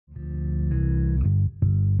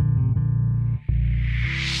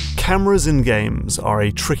Cameras in games are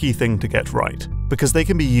a tricky thing to get right, because they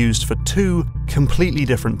can be used for two completely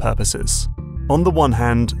different purposes. On the one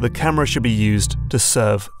hand, the camera should be used to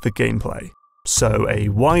serve the gameplay. So a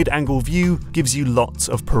wide-angle view gives you lots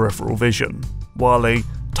of peripheral vision, while a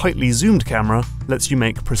tightly zoomed camera lets you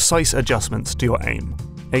make precise adjustments to your aim.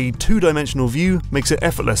 A two-dimensional view makes it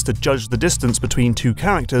effortless to judge the distance between two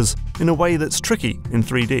characters in a way that's tricky in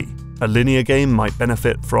 3D. A linear game might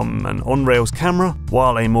benefit from an on-rails camera,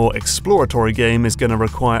 while a more exploratory game is going to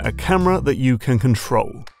require a camera that you can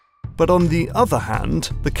control. But on the other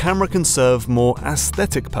hand, the camera can serve more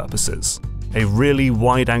aesthetic purposes. A really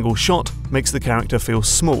wide-angle shot makes the character feel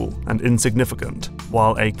small and insignificant,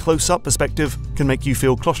 while a close-up perspective can make you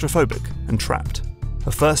feel claustrophobic and trapped.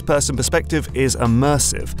 A first-person perspective is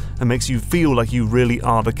immersive and makes you feel like you really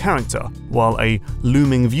are the character, while a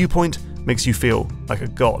looming viewpoint makes you feel like a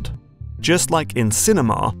god. Just like in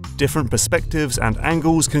cinema, different perspectives and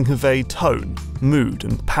angles can convey tone, mood,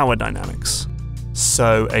 and power dynamics.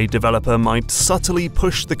 So a developer might subtly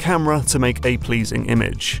push the camera to make a pleasing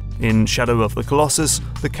image. In Shadow of the Colossus,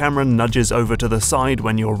 the camera nudges over to the side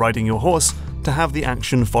when you're riding your horse to have the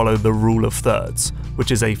action follow the rule of thirds,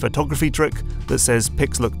 which is a photography trick that says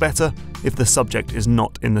pics look better if the subject is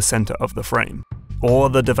not in the center of the frame. Or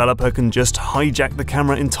the developer can just hijack the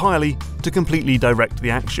camera entirely to completely direct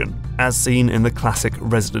the action, as seen in the classic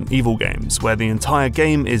Resident Evil games, where the entire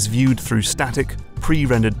game is viewed through static,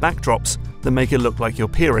 pre-rendered backdrops that make it look like you're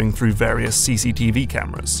peering through various CCTV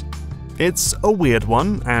cameras. It's a weird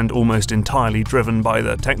one, and almost entirely driven by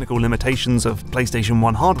the technical limitations of PlayStation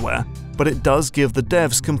 1 hardware, but it does give the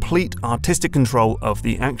devs complete artistic control of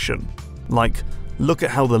the action. Like, look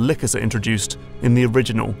at how the lickers are introduced in the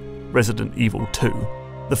original Resident Evil 2.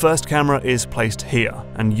 The first camera is placed here,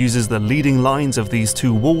 and uses the leading lines of these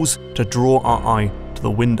two walls to draw our eye to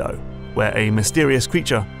the window, where a mysterious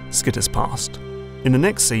creature skitters past. In the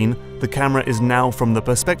next scene, the camera is now from the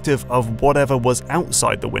perspective of whatever was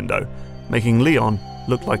outside the window, making Leon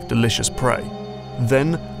look like delicious prey.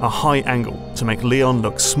 Then, a high angle to make Leon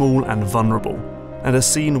look small and vulnerable, and a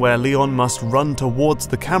scene where Leon must run towards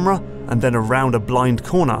the camera and then around a blind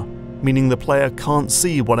corner, meaning the player can't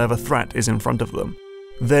see whatever threat is in front of them.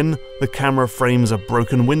 Then, the camera frames a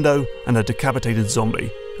broken window and a decapitated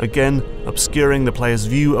zombie, again obscuring the player's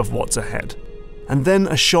view of what's ahead. And then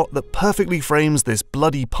a shot that perfectly frames this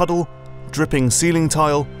bloody puddle, dripping ceiling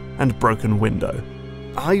tile, and broken window.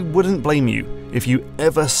 I wouldn't blame you if you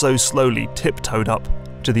ever so slowly tiptoed up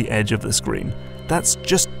to the edge of the screen. That's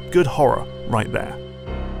just good horror right there.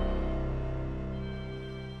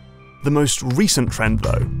 The most recent trend,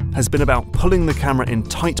 though, has been about pulling the camera in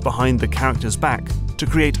tight behind the character's back to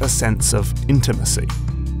create a sense of intimacy.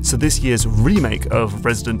 So this year's remake of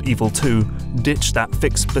Resident Evil 2 ditched that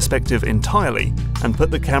fixed perspective entirely and put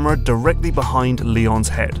the camera directly behind Leon's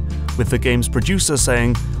head, with the game's producer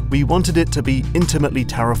saying, "We wanted it to be intimately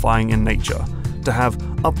terrifying in nature, to have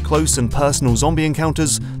up-close and personal zombie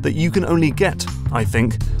encounters that you can only get, I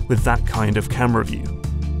think, with that kind of camera view.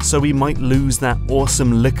 So we might lose that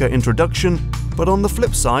awesome licker introduction, but on the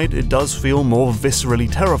flip side, it does feel more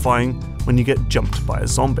viscerally terrifying when you get jumped by a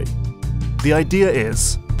zombie." The idea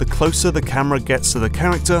is, the closer the camera gets to the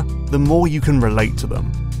character, the more you can relate to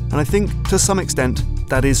them. And I think, to some extent,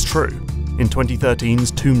 that is true. In 2013's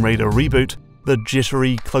Tomb Raider reboot, the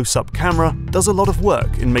jittery close-up camera does a lot of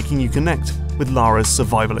work in making you connect with Lara's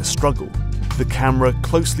survivalist struggle. The camera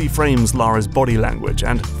closely frames Lara's body language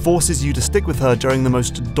and forces you to stick with her during the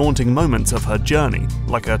most daunting moments of her journey,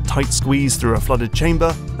 like a tight squeeze through a flooded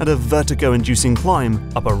chamber and a vertigo-inducing climb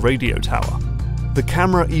up a radio tower. The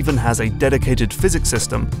camera even has a dedicated physics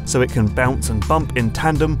system so it can bounce and bump in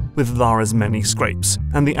tandem with Lara's many scrapes,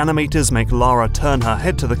 and the animators make Lara turn her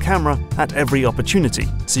head to the camera at every opportunity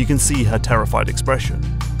so you can see her terrified expression.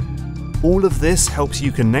 All of this helps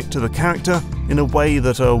you connect to the character in a way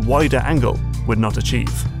that a wider angle would not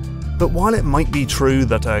achieve. But while it might be true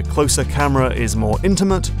that a closer camera is more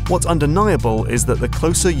intimate, what's undeniable is that the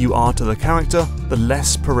closer you are to the character, the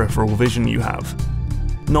less peripheral vision you have.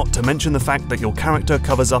 Not to mention the fact that your character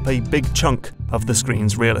covers up a big chunk of the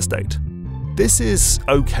screen's real estate. This is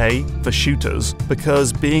okay for shooters,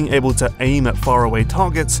 because being able to aim at faraway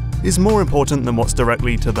targets is more important than what's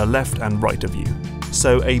directly to the left and right of you.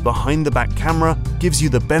 So a behind-the-back camera gives you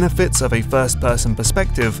the benefits of a first-person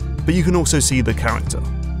perspective, but you can also see the character.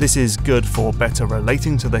 This is good for better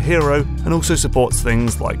relating to the hero, and also supports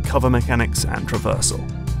things like cover mechanics and traversal.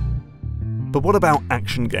 But what about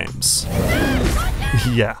action games?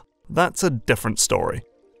 Yeah, that's a different story.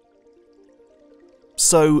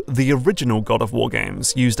 So, the original God of War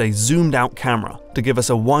games used a zoomed-out camera to give us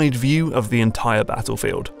a wide view of the entire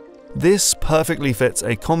battlefield, This perfectly fits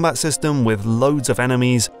a combat system with loads of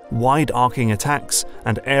enemies, wide-arcing attacks,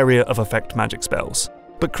 and area of effect magic spells.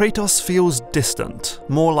 But Kratos feels distant,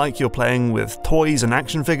 more like you're playing with toys and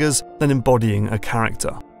action figures than embodying a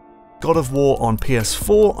character. God of War on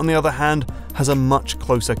PS4, on the other hand, has a much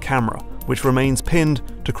closer camera, which remains pinned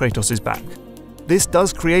to Kratos' back. This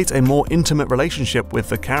does create a more intimate relationship with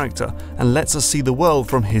the character and lets us see the world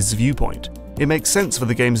from his viewpoint. It makes sense for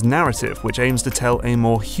the game's narrative, which aims to tell a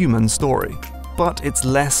more human story. But it's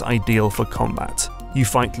less ideal for combat. You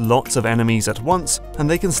fight lots of enemies at once, and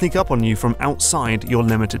they can sneak up on you from outside your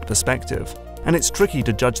limited perspective. And it's tricky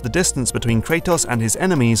to judge the distance between Kratos and his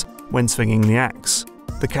enemies when swinging the axe.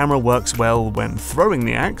 The camera works well when throwing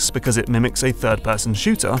the axe because it mimics a third-person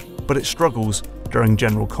shooter, but it struggles during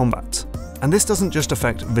general combat. And this doesn't just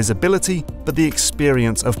affect visibility, but the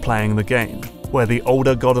experience of playing the game. Where the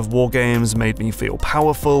older God of War games made me feel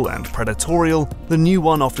powerful and predatorial, the new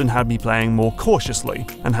one often had me playing more cautiously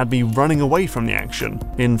and had me running away from the action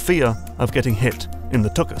in fear of getting hit in the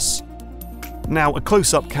tuchus. Now, a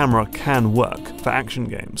close-up camera can work for action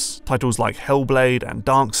games. Titles like Hellblade and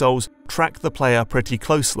Dark Souls track the player pretty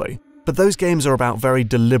closely, but those games are about very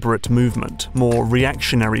deliberate movement, more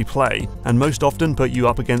reactionary play, and most often put you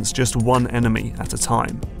up against just one enemy at a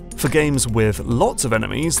time. For games with lots of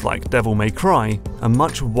enemies, like Devil May Cry, a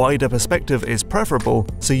much wider perspective is preferable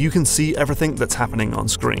so you can see everything that's happening on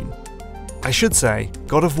screen. I should say,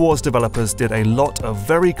 God of War's developers did a lot of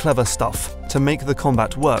very clever stuff to make the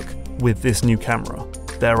combat work with this new camera.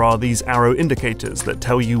 There are these arrow indicators that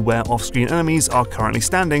tell you where off-screen enemies are currently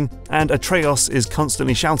standing, and Atreus is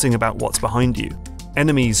constantly shouting about what's behind you.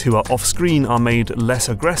 Enemies who are off-screen are made less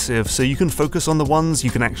aggressive so you can focus on the ones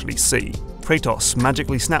you can actually see. Kratos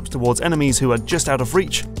magically snaps towards enemies who are just out of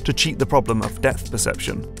reach to cheat the problem of depth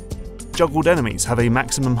perception. Juggled enemies have a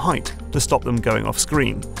maximum height to stop them going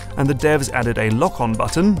off-screen, and the devs added a lock-on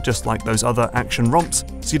button, just like those other action romps,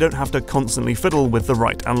 so you don't have to constantly fiddle with the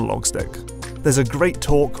right analog stick. There's a great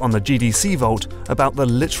talk on the GDC Vault about the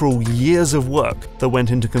literal years of work that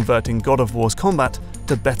went into converting God of War's combat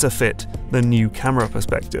to better fit the new camera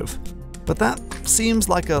perspective. But that seems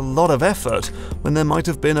like a lot of effort when there might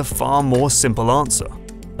have been a far more simple answer: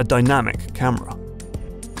 a dynamic camera.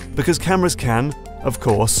 Because cameras can, of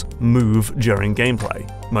course, move during gameplay.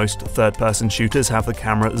 Most third-person shooters have the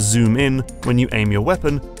camera zoom in when you aim your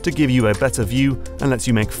weapon to give you a better view and lets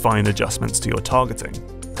you make fine adjustments to your targeting.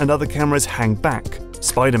 And other cameras hang back.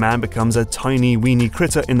 Spider-Man becomes a tiny weeny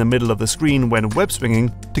critter in the middle of the screen when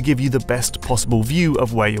web-swinging to give you the best possible view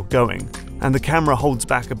of where you're going. And the camera holds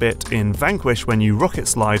back a bit in Vanquish when you rocket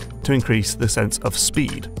slide to increase the sense of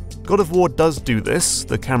speed. God of War does do this.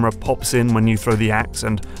 The camera pops in when you throw the axe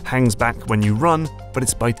and hangs back when you run, but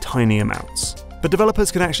it's by tiny amounts. But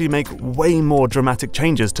developers can actually make way more dramatic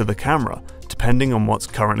changes to the camera, depending on what's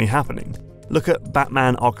currently happening. Look at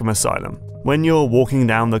Batman Arkham Asylum. When you're walking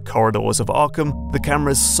down the corridors of Arkham, the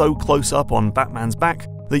camera's so close up on Batman's back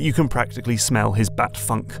that you can practically smell his bat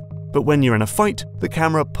funk. But when you're in a fight, the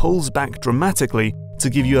camera pulls back dramatically to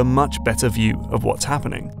give you a much better view of what's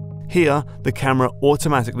happening. Here, the camera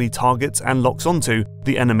automatically targets and locks onto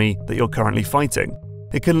the enemy that you're currently fighting.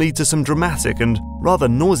 It can lead to some dramatic and rather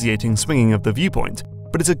nauseating swinging of the viewpoint,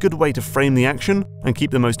 but it's a good way to frame the action and keep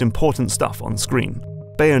the most important stuff on screen.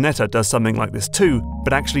 Bayonetta does something like this too,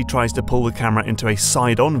 but actually tries to pull the camera into a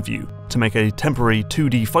side-on view to make a temporary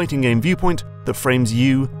 2D fighting game viewpoint that frames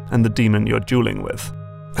you and the demon you're dueling with.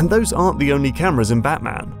 And those aren't the only cameras in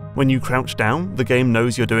Batman. When you crouch down, the game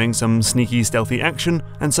knows you're doing some sneaky, stealthy action,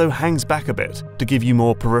 and so hangs back a bit to give you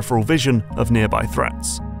more peripheral vision of nearby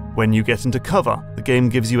threats. When you get into cover, the game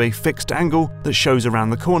gives you a fixed angle that shows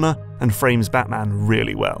around the corner and frames Batman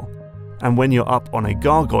really well. And when you're up on a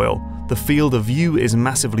gargoyle, the field of view is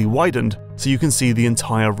massively widened so you can see the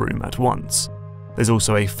entire room at once. There's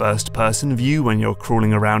also a first-person view when you're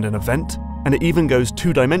crawling around an event, and it even goes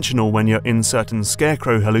two-dimensional when you're in certain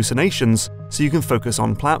Scarecrow hallucinations so you can focus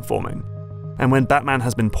on platforming. And when Batman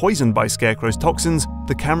has been poisoned by Scarecrow's toxins,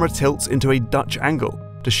 the camera tilts into a Dutch angle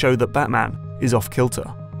to show that Batman is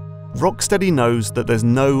off-kilter. Rocksteady knows that there's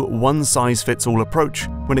no one-size-fits-all approach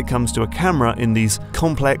when it comes to a camera in these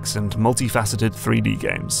complex and multifaceted 3D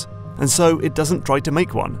games. And so it doesn't try to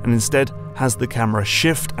make one, and instead has the camera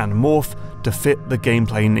shift and morph to fit the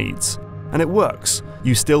gameplay needs. And it works.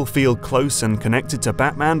 You still feel close and connected to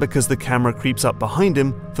Batman because the camera creeps up behind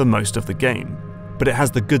him for most of the game. But it has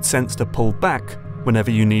the good sense to pull back whenever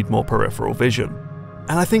you need more peripheral vision.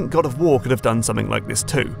 And I think God of War could have done something like this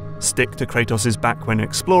too. Stick to Kratos' back when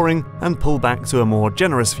exploring, and pull back to a more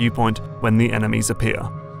generous viewpoint when the enemies appear.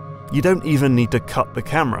 You don't even need to cut the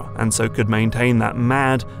camera, and so could maintain that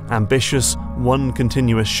mad, ambitious, one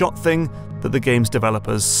continuous shot thing that the game's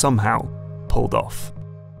developers somehow pulled off.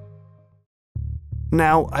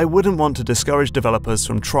 Now, I wouldn't want to discourage developers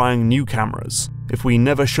from trying new cameras. If we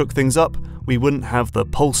never shook things up, we wouldn't have the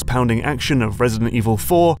pulse-pounding action of Resident Evil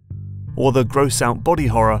 4, or the gross-out body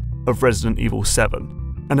horror of Resident Evil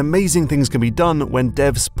 7. And amazing things can be done when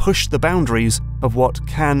devs push the boundaries of what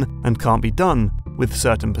can and can't be done with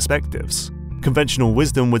certain perspectives. Conventional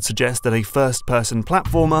wisdom would suggest that a first-person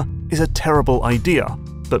platformer is a terrible idea,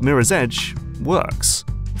 but Mirror's Edge works,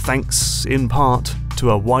 thanks, in part,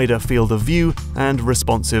 to a wider field of view and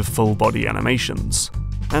responsive full-body animations.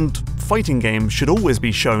 And fighting games should always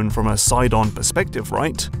be shown from a side-on perspective,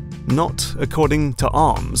 right? Not according to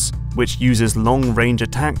ARMS, which uses long-range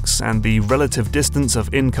attacks and the relative distance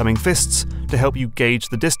of incoming fists to help you gauge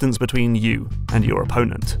the distance between you and your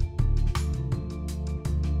opponent.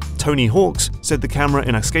 Tony Hawks said the camera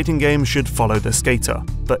in a skating game should follow the skater,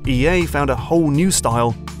 but EA found a whole new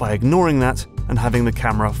style by ignoring that and having the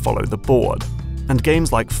camera follow the board. And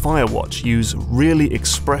games like Firewatch use really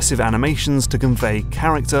expressive animations to convey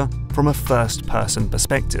character from a first-person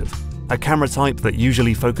perspective, a camera type that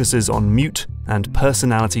usually focuses on mute and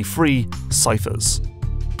personality-free ciphers.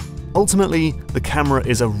 Ultimately, the camera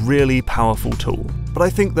is a really powerful tool, but I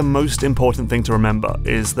think the most important thing to remember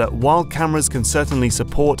is that while cameras can certainly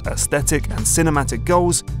support aesthetic and cinematic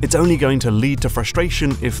goals, it's only going to lead to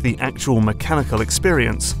frustration if the actual mechanical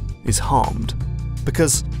experience is harmed.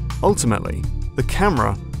 Because, ultimately, the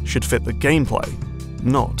camera should fit the gameplay,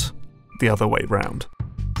 not the other way round.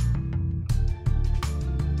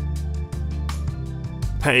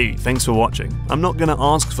 Hey, thanks for watching. I'm not going to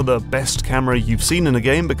ask for the best camera you've seen in a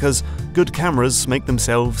game because good cameras make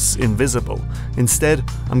themselves invisible. Instead,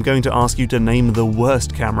 I'm going to ask you to name the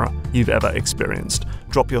worst camera you've ever experienced.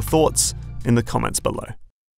 Drop your thoughts in the comments below.